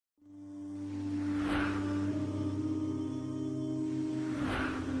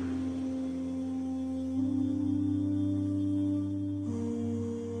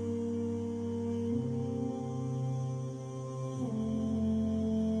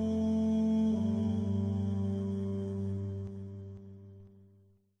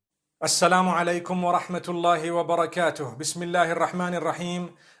Assalamu alaikum wa rahmatullahi wa barakatuh. Bismillahir Rahmanir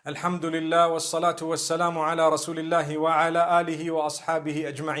Rahim. Alhamdulillah wassalatu wassalamu ala rasulillahi wa ala alihi wa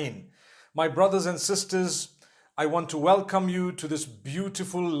ashabihi ajma'een. My brothers and sisters, I want to welcome you to this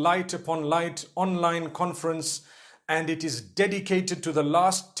beautiful Light Upon Light online conference, and it is dedicated to the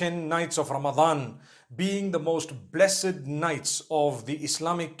last 10 nights of Ramadan, being the most blessed nights of the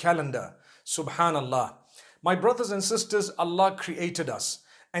Islamic calendar. Subhanallah. My brothers and sisters, Allah created us,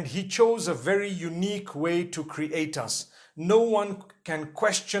 and He chose a very unique way to create us. No one can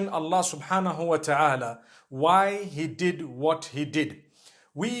question Allah subhanahu wa ta'ala why He did what He did.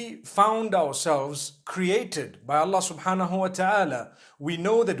 We found ourselves created by Allah subhanahu wa ta'ala. We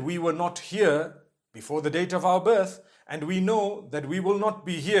know that we were not here before the date of our birth, and we know that we will not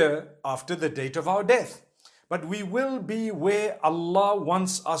be here after the date of our death. But we will be where Allah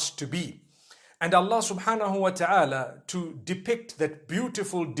wants us to be. And Allah subhanahu wa ta'ala, to depict that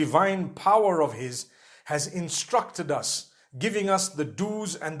beautiful divine power of His, has instructed us, giving us the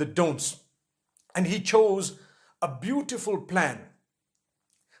do's and the don'ts. And He chose a beautiful plan.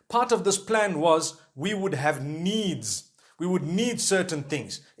 Part of this plan was we would have needs. We would need certain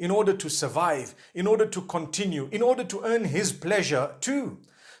things in order to survive, in order to continue, in order to earn His pleasure too.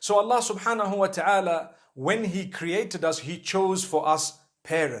 So Allah subhanahu wa ta'ala, when He created us, He chose for us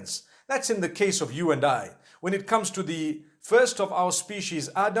parents. That's in the case of you and I. When it comes to the first of our species,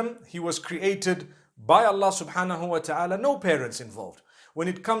 Adam, he was created by Allah subhanahu wa ta'ala, no parents involved. When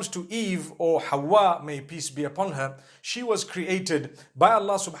it comes to Eve, or Hawa, may peace be upon her, she was created by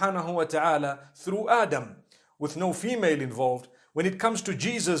Allah subhanahu wa ta'ala through Adam, with no female involved. When it comes to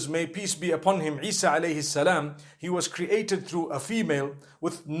Jesus, may peace be upon him, Isa alayhi salam, he was created through a female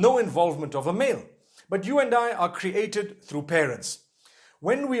with no involvement of a male. But you and I are created through parents.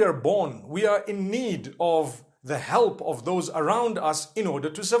 When we are born, we are in need of the help of those around us in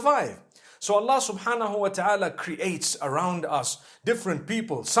order to survive. So Allah subhanahu wa ta'ala creates around us different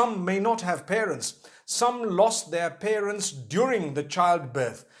people. Some may not have parents. Some lost their parents during the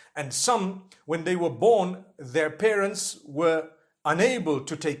childbirth. And some, when they were born, their parents were unable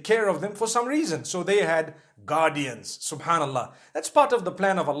to take care of them for some reason. So they had guardians. Subhanallah. That's part of the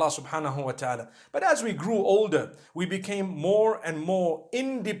plan of Allah subhanahu wa ta'ala. But as we grew older, we became more and more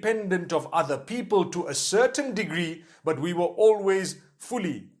independent of other people to a certain degree, but we were always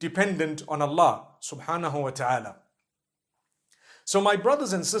fully dependent on Allah subhanahu wa ta'ala. So my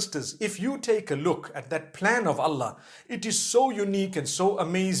brothers and sisters, if you take a look at that plan of Allah, it is so unique and so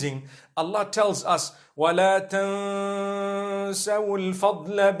amazing. Allah tells us, وَلَا تَنْسَوُا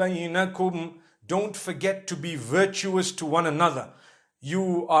الْفَضْلَ بَيْنَكُمْ. Don't forget to be virtuous to one another.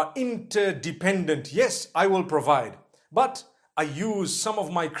 You are interdependent. Yes, I will provide, but I use some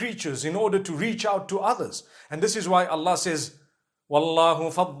of my creatures in order to reach out to others. And this is why Allah says,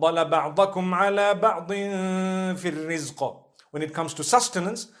 وَاللَّهُ فَضَّلَ بَعْضَكُمْ عَلَى بَعْضٍ فِي الرِّزْقِ. When it comes to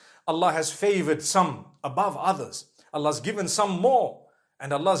sustenance, Allah has favored some above others. Allah has given some more,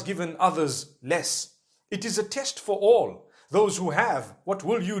 and Allah has given others less. It is a test for all. Those who have, what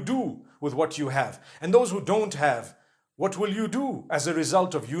will you do with what you have? And those who don't have, what will you do as a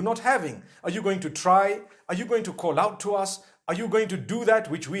result of you not having? Are you going to try? Are you going to call out to us? Are you going to do that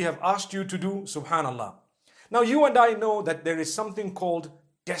which we have asked you to do? Subhanallah. Now you and I know that there is something called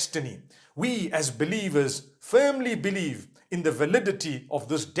destiny. We as believers firmly believe in the validity of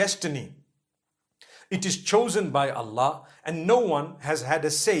this destiny. It is chosen by Allah, and no one has had a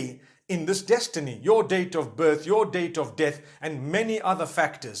say in this destiny. Your date of birth, your date of death, and many other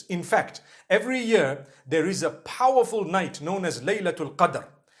factors. In fact, every year there is a powerful night known as Laylatul Qadr.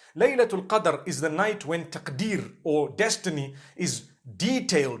 Laylatul Qadr is the night when taqdeer, or destiny, is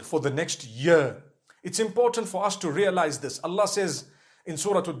detailed for the next year. It's important for us to realize this. Allah says in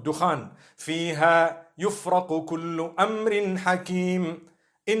Surah Ad-Dukhan, فِيهَا يُفْرَقُ كُلُّ أَمْرٍ حَكِيمٍ.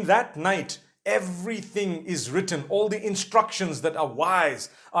 In that night, everything is written. All the instructions that are wise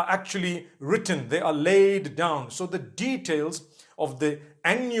are actually written. They are laid down. So the details of the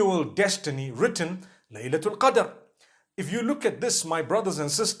annual destiny written, Laylatul Qadr. If you look at this, my brothers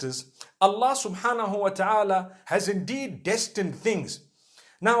and sisters, Allah subhanahu wa ta'ala has indeed destined things.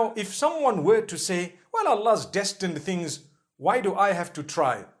 Now, if someone were to say, well, Allah's destined things, why do I have to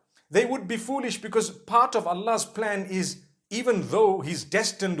try? They would be foolish, because part of Allah's plan is, even though He's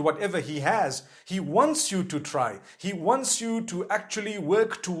destined whatever He has, He wants you to try. He wants you to actually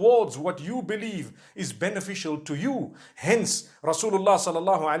work towards what you believe is beneficial to you. Hence, Rasulullah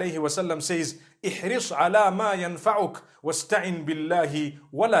sallallahu alayhi wasallam says, احرص على ما ينفعك واستعن بالله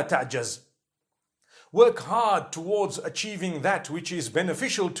ولا تعجز. Work hard towards achieving that which is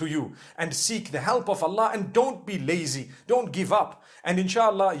beneficial to you and seek the help of Allah, and don't be lazy. Don't give up. And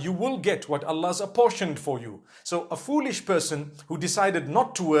inshallah, you will get what Allah's apportioned for you. So a foolish person who decided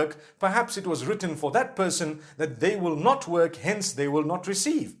not to work, perhaps it was written for that person that they will not work, hence they will not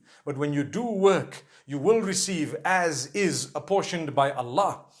receive. But when you do work, you will receive as is apportioned by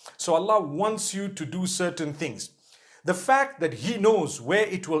Allah. So Allah wants you to do certain things. The fact that He knows where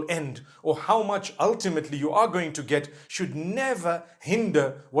it will end or how much ultimately you are going to get should never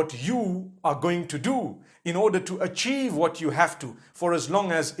hinder what you are going to do in order to achieve what you have to, for as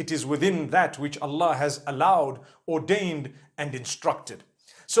long as it is within that which Allah has allowed, ordained and instructed.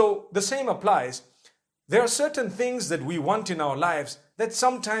 So the same applies. There are certain things that we want in our lives that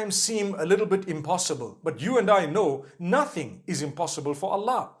sometimes seem a little bit impossible, but you and I know nothing is impossible for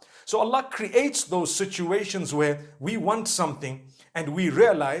Allah. So Allah creates those situations where we want something and we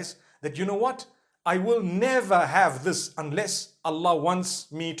realize that, you know what, I will never have this unless Allah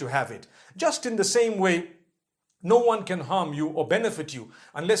wants me to have it. Just in the same way, no one can harm you or benefit you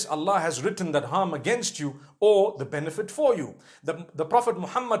unless Allah has written that harm against you or the benefit for you. The Prophet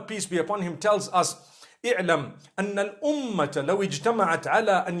Muhammad, peace be upon him, tells us, اعلم أن الأمة لو اجتمعت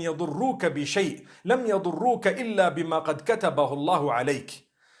على أن يضروك بشيء لم يضروك إلا بما قد كتبه الله عليك.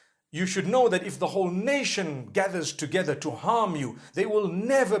 You should know that if the whole nation gathers together to harm you, they will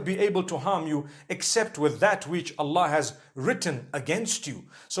never be able to harm you except with that which Allah has written against you.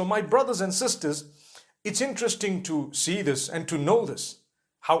 So my brothers and sisters, it's interesting to see this and to know this.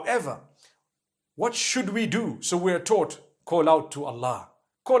 However, what should we do? So we're taught, call out to Allah.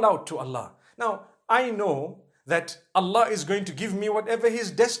 Call out to Allah. Now, I know that Allah is going to give me whatever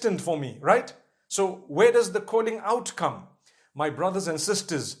He's destined for me, right? So where does the calling out come? My brothers and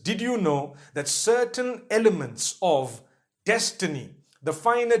sisters, did you know that certain elements of destiny, the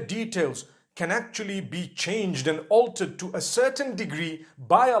finer details, can actually be changed and altered to a certain degree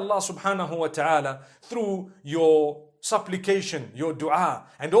by Allah subhanahu wa ta'ala through your supplication, your dua,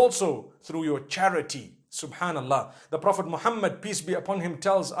 and also through your charity. Subhanallah. The Prophet Muhammad, peace be upon him,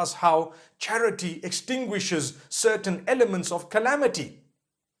 tells us how charity extinguishes certain elements of calamity.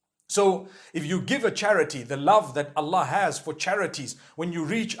 So if you give a charity, the love that Allah has for charities, when you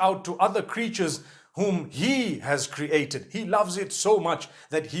reach out to other creatures whom He has created, He loves it so much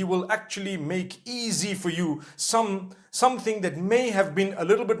that He will actually make easy for you something that may have been a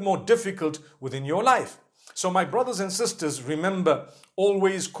little bit more difficult within your life. So my brothers and sisters, remember,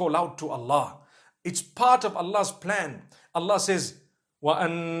 always call out to Allah. It's part of Allah's plan. Allah says,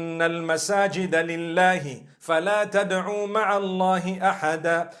 وَأَنَّ الْمَسَاجِدَ لِلَّهِ فَلَا تَدْعُوا مَعَ اللَّهِ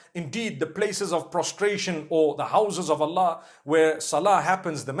أَحَدًا. Indeed, the places of prostration or the houses of Allah where salah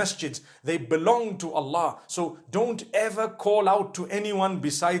happens, the masjids, they belong to Allah. So don't ever call out to anyone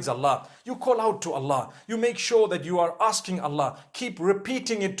besides Allah. You call out to Allah. You make sure that you are asking Allah. Keep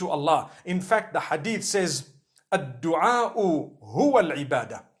repeating it to Allah. In fact, the hadith says, الدُّعَاءُ هُوَ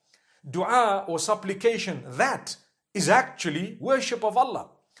الْعِبَادَةِ. Dua or supplication, that is actually worship of Allah.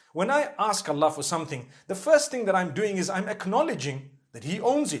 When I ask Allah for something, the first thing that I'm doing is I'm acknowledging that He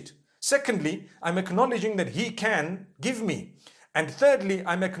owns it. Secondly, I'm acknowledging that He can give me. And thirdly,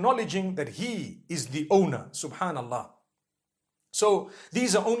 I'm acknowledging that He is the owner. Subhanallah. So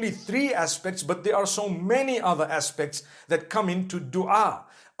these are only 3 aspects, but there are so many other aspects that come into dua.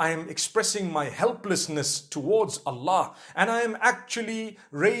 I am expressing my helplessness towards Allah, and I am actually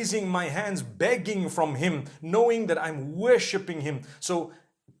raising my hands, begging from Him, knowing that I'm worshipping Him. So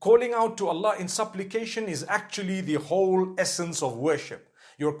calling out to Allah in supplication is actually the whole essence of worship.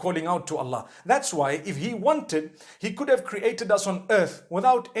 You're calling out to Allah. That's why if He wanted, He could have created us on earth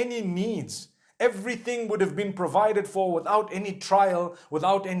without any needs. Everything would have been provided for without any trial,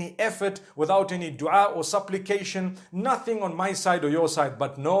 without any effort, without any dua or supplication, nothing on my side or your side.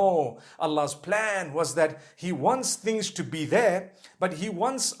 But no, Allah's plan was that He wants things to be there, but He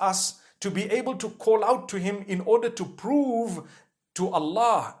wants us to be able to call out to Him in order to prove to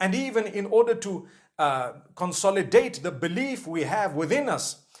Allah, and even in order to consolidate the belief we have within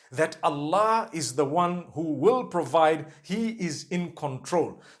us that Allah is the one who will provide. He is in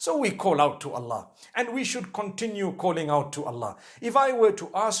control. So we call out to Allah, and we should continue calling out to Allah. If I were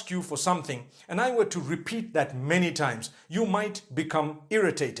to ask you for something and I were to repeat that many times, you might become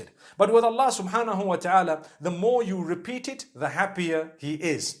irritated. But with Allah subhanahu wa ta'ala, the more you repeat it, the happier He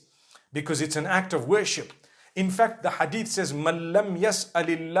is, because it's an act of worship. In fact, the hadith says, مَنْ لَمْ يَسْأَلِ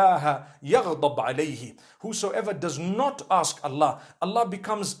اللَّهَ يَغْضَبْ عَلَيْهِ. Whosoever does not ask Allah, Allah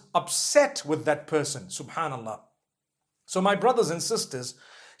becomes upset with that person. Subhanallah. So my brothers and sisters,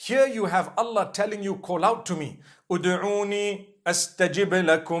 here you have Allah telling you, call out to me. أُدْعُونِي أَسْتَجِبْ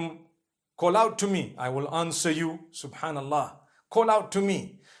لَكُمْ. Call out to me, I will answer you. Subhanallah. Call out to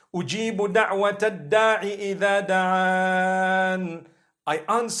me. أجيب دعوة الداعي إذا دعان. I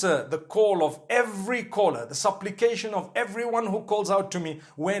answer the call of every caller, the supplication of everyone who calls out to me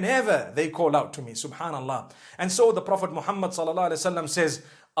whenever they call out to me. Subhanallah. And so the Prophet Muhammad sallallahu alaihi wasallam says,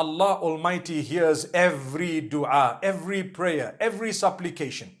 Allah Almighty hears every dua, every prayer, every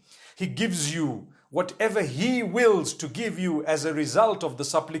supplication. He gives you whatever He wills to give you as a result of the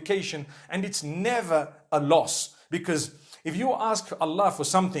supplication, and it's never a loss. Because if you ask Allah for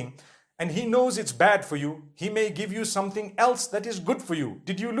something and He knows it's bad for you, He may give you something else that is good for you.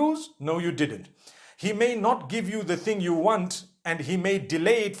 Did you lose? No, you didn't. He may not give you the thing you want, and He may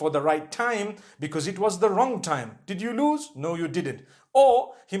delay it for the right time because it was the wrong time. Did you lose? No, you didn't.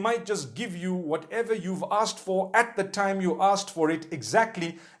 Or He might just give you whatever you've asked for at the time you asked for it,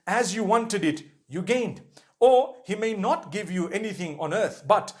 exactly as you wanted it. You gained. Or He may not give you anything on earth,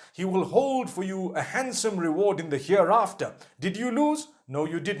 but He will hold for you a handsome reward in the hereafter. Did you lose? No,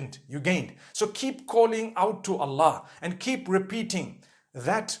 you didn't. You gained. So keep calling out to Allah and keep repeating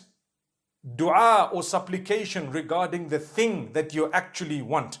that dua or supplication regarding the thing that you actually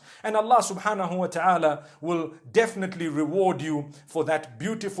want. And Allah subhanahu wa ta'ala will definitely reward you for that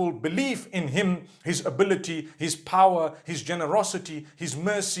beautiful belief in Him, His ability, His power, His generosity, His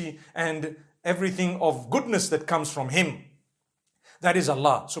mercy, and everything of goodness that comes from Him. That is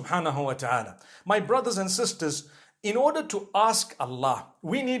Allah subhanahu wa ta'ala. My brothers and sisters, in order to ask Allah,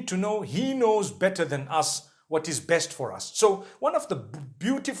 we need to know He knows better than us what is best for us. So one of the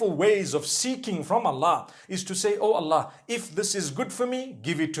beautiful ways of seeking from Allah is to say, oh Allah, if this is good for me,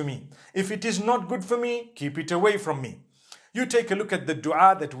 give it to me. If it is not good for me, keep it away from me. You take a look at the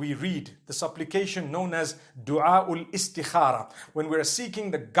dua that we read, the supplication known as Du'aul Istikhara, when we're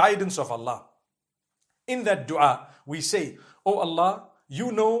seeking the guidance of Allah. In that dua, we say, oh Allah,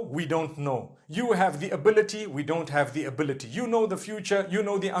 You know, we don't know. You have the ability, we don't have the ability. You know the future, you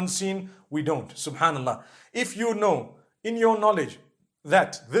know the unseen, we don't. Subhanallah. If you know in your knowledge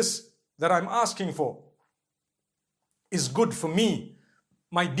that this that I'm asking for is good for me,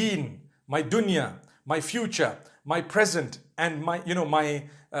 my deen, my dunya, my future, my present, and my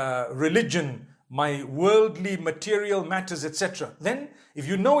religion, my worldly material matters, etc. Then if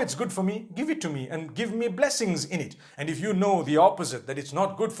you know it's good for me, give it to me and give me blessings in it. And if you know the opposite, that it's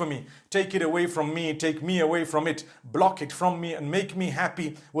not good for me, take it away from me, take me away from it, block it from me, and make me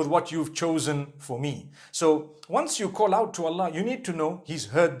happy with what you've chosen for me. So once you call out to Allah, you need to know He's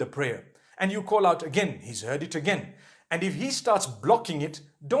heard the prayer. And you call out again, He's heard it again. And if He starts blocking it,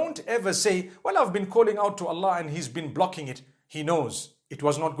 don't ever say, well, I've been calling out to Allah and He's been blocking it. He knows it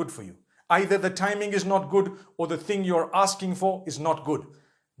was not good for you. Either the timing is not good or the thing you're asking for is not good.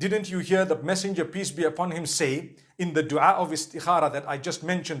 Didn't you hear the Messenger, peace be upon him, say in the dua of istikhara that I just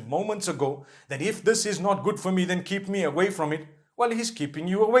mentioned moments ago, that if this is not good for me, then keep me away from it? Well, He's keeping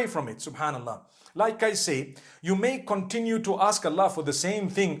you away from it, subhanallah. Like I say, you may continue to ask Allah for the same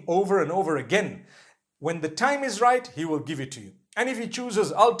thing over and over again. When the time is right, He will give it to you. And if He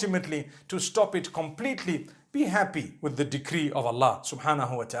chooses ultimately to stop it completely, be happy with the decree of Allah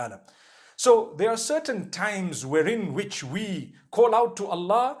subhanahu wa ta'ala. So there are certain times wherein which we call out to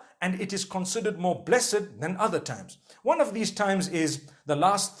Allah and it is considered more blessed than other times. One of these times is the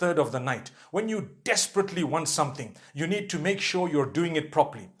last third of the night. When you desperately want something, you need to make sure you're doing it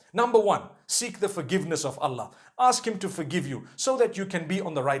properly. Number one, seek the forgiveness of Allah. Ask Him to forgive you so that you can be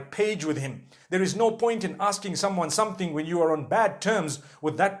on the right page with Him. There is no point in asking someone something when you are on bad terms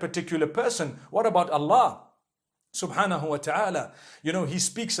with that particular person. What about Allah subhanahu wa ta'ala? You know, He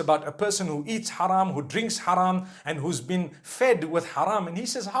speaks about a person who eats haram, who drinks haram, and who's been fed with haram. And He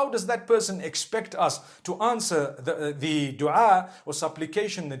says, how does that person expect us to answer the dua or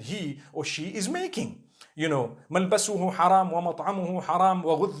supplication that he or she is making? You know, ملبسه حرام ومطعمه حرام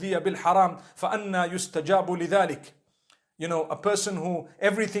وغذي بالحرام فأنا يستجاب لذلك. You know, a person who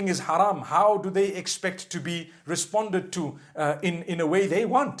everything is haram, how do they expect to be responded to in a way they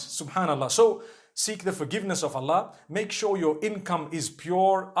want? Subhanallah. So seek the forgiveness of Allah. Make sure your income is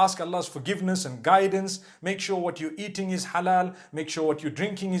pure. Ask Allah's forgiveness and guidance. Make sure what you're eating is halal. Make sure what you're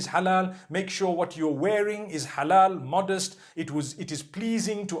drinking is halal. Make sure what you're wearing is halal, modest. It is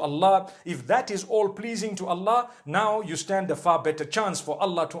pleasing to Allah. If that is all pleasing to Allah, now you stand a far better chance for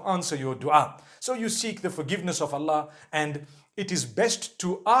Allah to answer your dua. So you seek the forgiveness of Allah, and it is best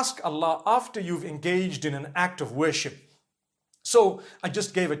to ask Allah after you've engaged in an act of worship. So I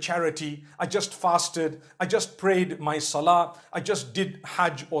just gave a charity, I just fasted, I just prayed my salah, I just did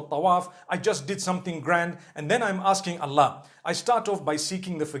hajj or tawaf, I just did something grand, and then I'm asking Allah. I start off by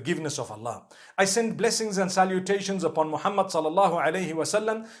seeking the forgiveness of Allah. I send blessings and salutations upon Muhammad sallallahu alaihi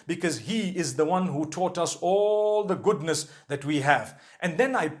wasallam because he is the one who taught us all the goodness that we have. And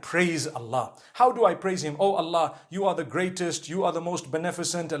then I praise Allah. How do I praise Him? Oh Allah, you are the greatest, you are the most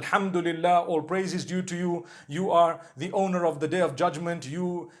beneficent, Alhamdulillah, all praise is due to you. You are the owner of the Day of Judgment.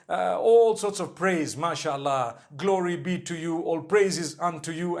 You, all sorts of praise, mashallah, glory be to you, all praises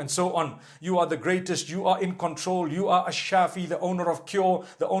unto you, and so on. You are the greatest, you are in control, you are Ash-Shafi, the owner of cure,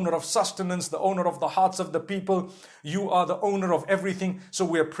 the owner of sustenance, the owner of the hearts of the people. You are the owner of everything. So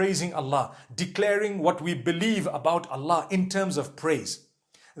we are praising Allah, declaring what we believe about Allah in terms of praise.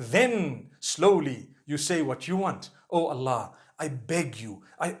 Then slowly you say what you want. Oh Allah, I beg you,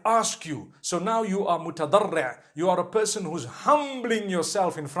 I ask you. So now you are mutadarri'. You are a person who's humbling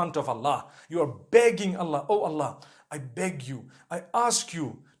yourself in front of Allah. You are begging Allah, oh Allah, I beg you, I ask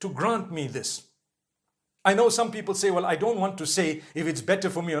you to grant me this. I know some people say, well, I don't want to say if it's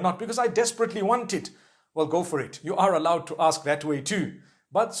better for me or not because I desperately want it. Well, go for it. You are allowed to ask that way too.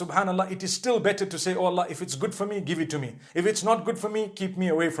 But subhanallah, it is still better to say, oh Allah, if it's good for me, give it to me. If it's not good for me, keep me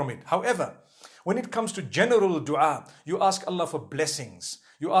away from it. However, when it comes to general dua, you ask Allah for blessings.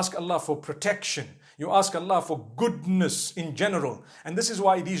 You ask Allah for protection. You ask Allah for goodness in general. And this is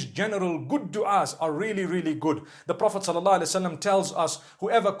why these general good du'as are really, really good. The Prophet ﷺ tells us,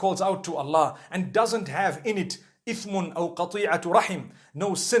 whoever calls out to Allah and doesn't have in it ithmun aw qati'atu rahim,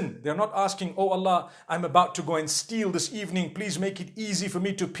 no sin. They're not asking, oh Allah, I'm about to go and steal this evening. Please make it easy for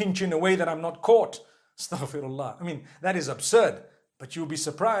me to pinch in a way that I'm not caught. Astaghfirullah. I mean, that is absurd. But you'll be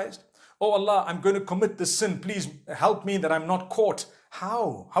surprised. Oh Allah, I'm going to commit this sin. Please help me that I'm not caught.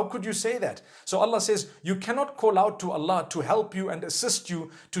 How? How could you say that? So Allah says, you cannot call out to Allah to help you and assist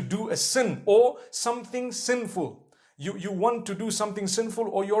you to do a sin or something sinful. You want to do something sinful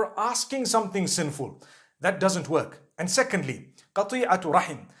or you're asking something sinful. That doesn't work. And secondly, qati'atu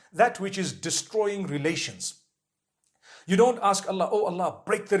rahim, that which is destroying relations. You don't ask Allah, oh Allah,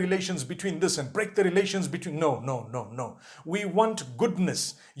 break the relations between this and break the relations between... No. We want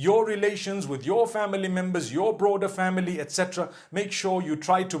goodness. Your relations with your family members, your broader family, etc. Make sure you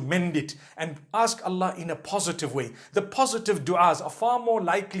try to mend it and ask Allah in a positive way. The positive du'as are far more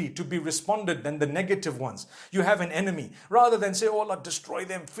likely to be responded than the negative ones. You have an enemy. Rather than say, oh Allah, destroy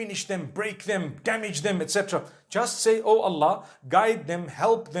them, finish them, break them, damage them, etc. Just say, oh Allah, guide them,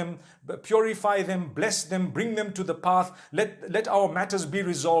 help them, purify them, bless them, bring them to the path. Let our matters be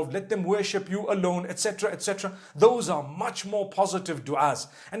resolved. Let them worship you alone, etc., etc. Those are much more positive du'as.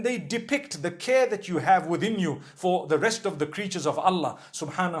 And they depict the care that you have within you for the rest of the creatures of Allah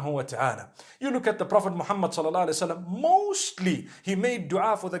subhanahu wa ta'ala. You look at the Prophet Muhammad sallallahu alaihi wasallam, mostly he made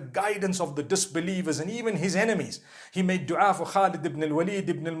dua for the guidance of the disbelievers and even his enemies. He made dua for Khalid ibn al-Walid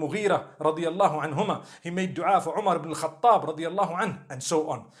ibn al-Mughira radiyallahu anhuma. He made dua for Umar ibn al-Khattab radiyallahu anh, and so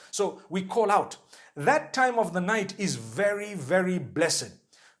on. So we call out. That time of the night is very, very blessed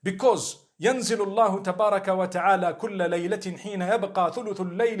because ينزل الله تبارك وتعالى كل ليلة حين يبقى ثلث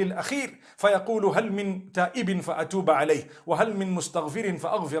الليل الأخير فيقول هل من تائب فأتوب عليه وهل من مستغفر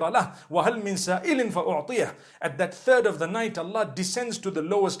فأغفر له وهل من سائل فأعطيه. At that third of the night, Allah descends to the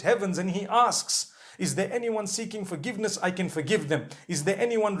lowest heavens and He asks, is there anyone seeking forgiveness? I can forgive them. Is there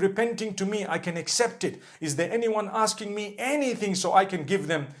anyone repenting to me? I can accept it. Is there anyone asking me anything so I can give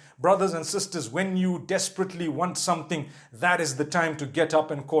them? Brothers and sisters, when you desperately want something, that is the time to get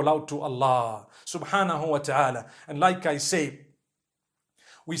up and call out to Allah subhanahu wa ta'ala. And like I say,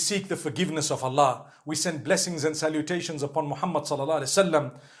 we seek the forgiveness of Allah. We send blessings and salutations upon Muhammad sallallahu alaihi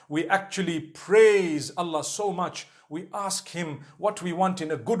wasallam. We actually praise Allah so much. We ask Him what we want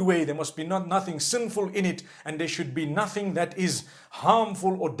in a good way. There must be nothing sinful in it, and there should be nothing that is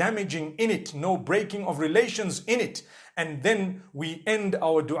harmful or damaging in it. No breaking of relations in it. And then we end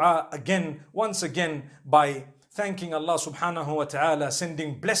our dua once again by thanking Allah subhanahu wa ta'ala,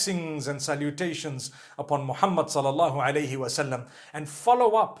 sending blessings and salutations upon Muhammad sallallahu alayhi wa sallam, and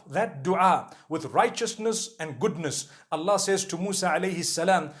follow up that dua with righteousness and goodness. Allah says to Musa alayhi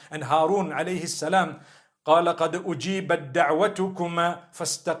salam and Harun alayhi salam, قال قد أجيبت دعوتكما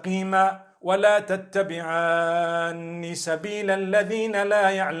فاستقيما ولا تتبعان سبيل الذين لا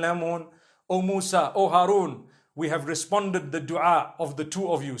يعلمون. O Musa, O Harun, we have responded the dua of the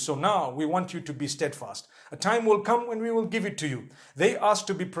two of you. So now we want you to be steadfast. A time will come when we will give it to you. They asked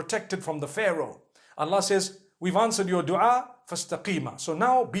to be protected from the Pharaoh. Allah says, we've answered your dua, fastaqima. So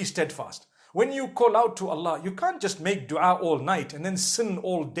now be steadfast. When you call out to Allah, you can't just make dua all night and then sin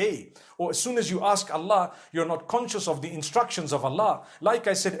all day. Or as soon as you ask Allah, you're not conscious of the instructions of Allah. Like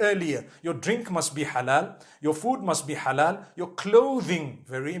I said earlier, your drink must be halal, your food must be halal, your clothing,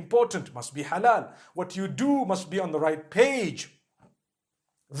 very important, must be halal. What you do must be on the right page.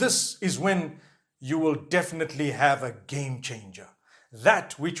 This is when you will definitely have a game changer.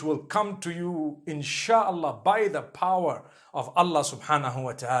 That which will come to you, inshallah, by the power of Allah subhanahu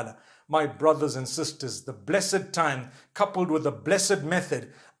wa ta'ala. My brothers and sisters, the blessed time coupled with the blessed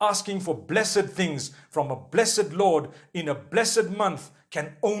method, asking for blessed things from a blessed Lord in a blessed month,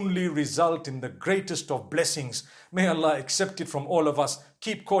 can only result in the greatest of blessings. May Allah accept it from all of us.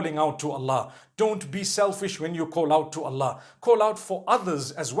 Keep calling out to Allah. Don't be selfish when you call out to Allah. Call out for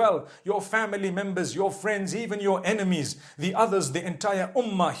others as well. Your family members, your friends, even your enemies, the others, the entire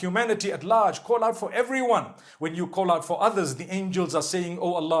ummah, humanity at large. Call out for everyone. When you call out for others, the angels are saying,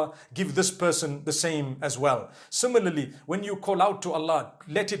 oh Allah, give this person the same as well. Similarly, when you call out to Allah,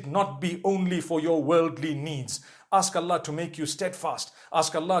 let it not be only for your worldly needs. Ask Allah to make you steadfast.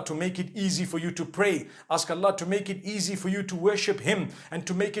 Ask Allah to make it easy for you to pray. Ask Allah to make it easy for you to worship Him and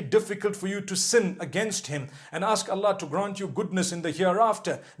to make it difficult for you to sin against Him. And ask Allah to grant you goodness in the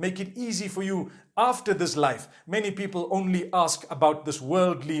hereafter. Make it easy for you after this life. Many people only ask about this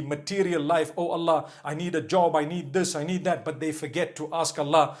worldly, material life. Oh Allah, I need a job, I need this, I need that. But they forget to ask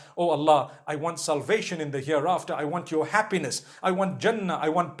Allah, oh Allah, I want salvation in the hereafter. I want your happiness. I want Jannah. I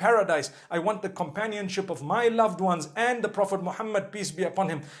want paradise. I want the companionship of my loved ones and the Prophet Muhammad, peace be upon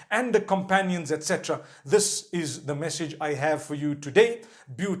him, and the companions, etc. This is the message I have for you today.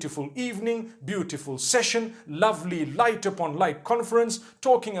 Beautiful evening, beautiful session, lovely light upon light conference,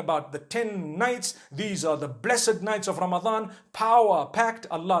 talking about the 10 nights. These are the blessed nights of Ramadan, power packed.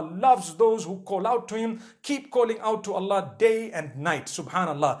 Allah loves those who call out to Him. Keep calling out to Allah day and night.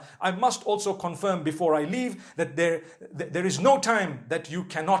 Subhanallah. I must also confirm before I leave that there is no time that you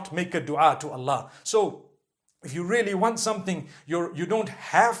cannot make a dua to Allah. So if you really want something, you don't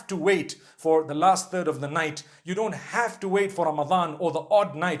have to wait for the last third of the night. You don't have to wait for Ramadan or the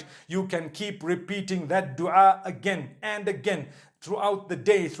odd night. You can keep repeating that dua again and again throughout the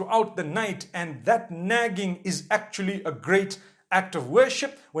day, throughout the night. And that nagging is actually a great act of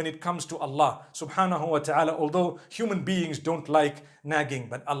worship when it comes to Allah subhanahu wa ta'ala, although human beings don't like nagging,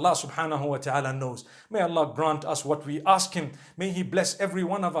 but Allah subhanahu wa ta'ala knows. May Allah grant us what we ask Him. May He bless every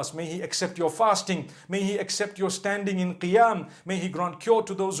one of us. May He accept your fasting. May He accept your standing in qiyam. May He grant cure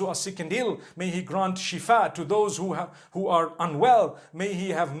to those who are sick and ill. May He grant shifa to those who are unwell. May He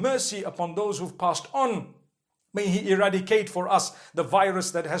have mercy upon those who've passed on. May He eradicate for us the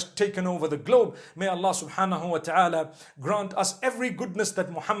virus that has taken over the globe. May Allah subhanahu wa ta'ala grant us every goodness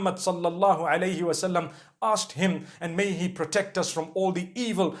that Muhammad sallallahu alayhi wa sallam asked Him, and may He protect us from all the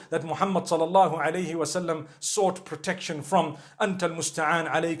evil that Muhammad sallallahu alayhi wa sallam sought protection from. Anta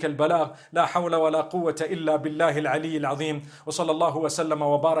al-musta'an alayka al-balagh, la hawla wa la quwwata illa billahi al-ali al-azim. Wa sallallahu wa sallama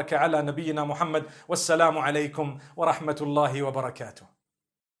wa baraka ala nabiyyina Muhammad. Wassalamu alaykum wa rahmatullahi wa barakatuh.